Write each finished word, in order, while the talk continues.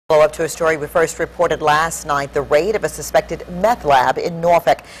Follow up to a story we first reported last night, the raid of a suspected meth lab in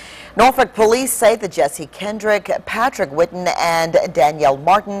Norfolk. Norfolk police say that Jesse Kendrick, Patrick Witten, and Danielle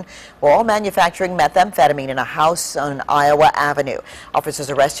Martin were all manufacturing methamphetamine in a house on Iowa Avenue. Officers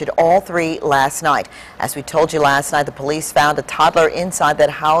arrested all three last night. As we told you last night, the police found a toddler inside that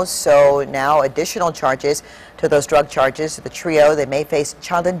house, so now additional charges to those drug charges. The trio, they may face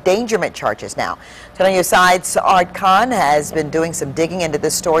child endangerment charges now. Telling your side's Art Kohn has been doing some digging into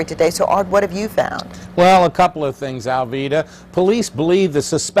this story today. So Art, what have you found? Well, a couple of things, Alvita. Police believe the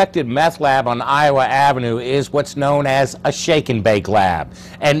suspected meth lab on Iowa Avenue is what's known as a shake and bake lab.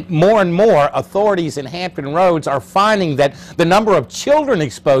 And more authorities in Hampton Roads are finding that the number of children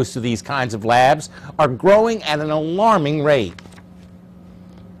exposed to these kinds of labs are growing at an alarming rate.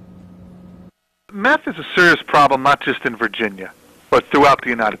 Meth is a serious problem not just in Virginia, but throughout the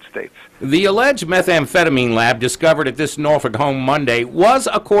United States. The alleged methamphetamine lab discovered at this Norfolk home Monday was,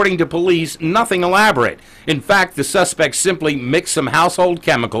 according to police, nothing elaborate. In fact, the suspects simply mixed some household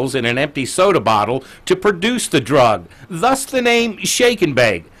chemicals in an empty soda bottle to produce the drug, thus the name Shake and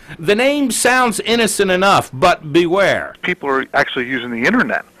Bake. The name sounds innocent enough, but beware. People are actually using the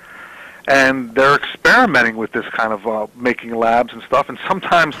internet, and they're experimenting with this kind of making labs and stuff, and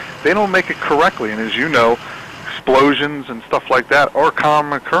sometimes they don't make it correctly, and as you know, explosions and stuff like that are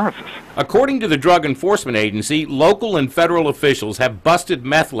common occurrences. According to the Drug Enforcement Agency, local and federal officials have busted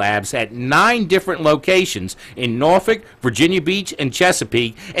meth labs at 9 different locations in Norfolk, Virginia Beach, and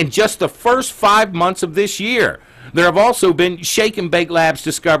Chesapeake in just the first 5 months of this year. There have also been shake and bake labs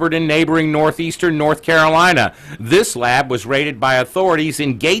discovered in neighboring northeastern North Carolina. This lab was raided by authorities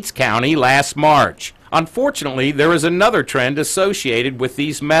in Gates County last March. Unfortunately, there is another trend associated with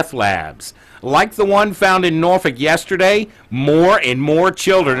these meth labs. Like the one found in Norfolk yesterday, more and more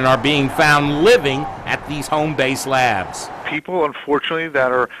children are being found living at these home-based labs. People, unfortunately,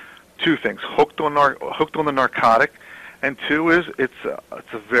 that are two things: hooked on the narcotic, and two is it's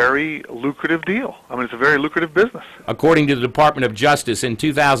a very lucrative deal. I mean, it's a very lucrative business. According to the Department of Justice, in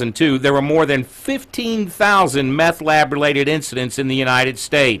 2002, there were more than 15,000 meth lab-related incidents in the United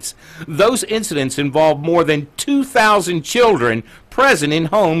States. Those incidents involved more than 2,000 children present in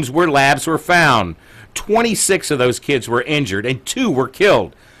homes where labs were found. 26 of those kids were injured and 2 were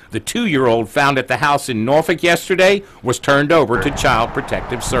killed. The 2-year-old found at the house in Norfolk yesterday was turned over to Child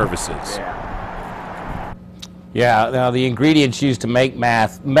Protective Services. Yeah, now the ingredients used to make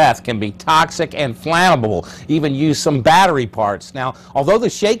meth can be toxic and flammable, even use some battery parts. Now, although the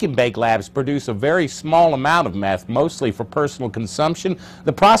shake and bake labs produce a very small amount of meth, mostly for personal consumption,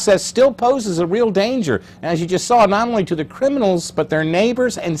 the process still poses a real danger, as you just saw, not only to the criminals, but their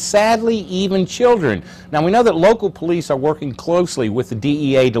neighbors and sadly even children. Now, we know that local police are working closely with the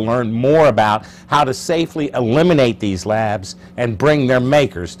DEA to learn more about how to safely eliminate these labs and bring their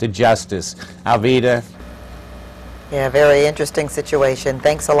makers to justice. Alvita? Yeah, very interesting situation.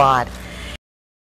 Thanks a lot.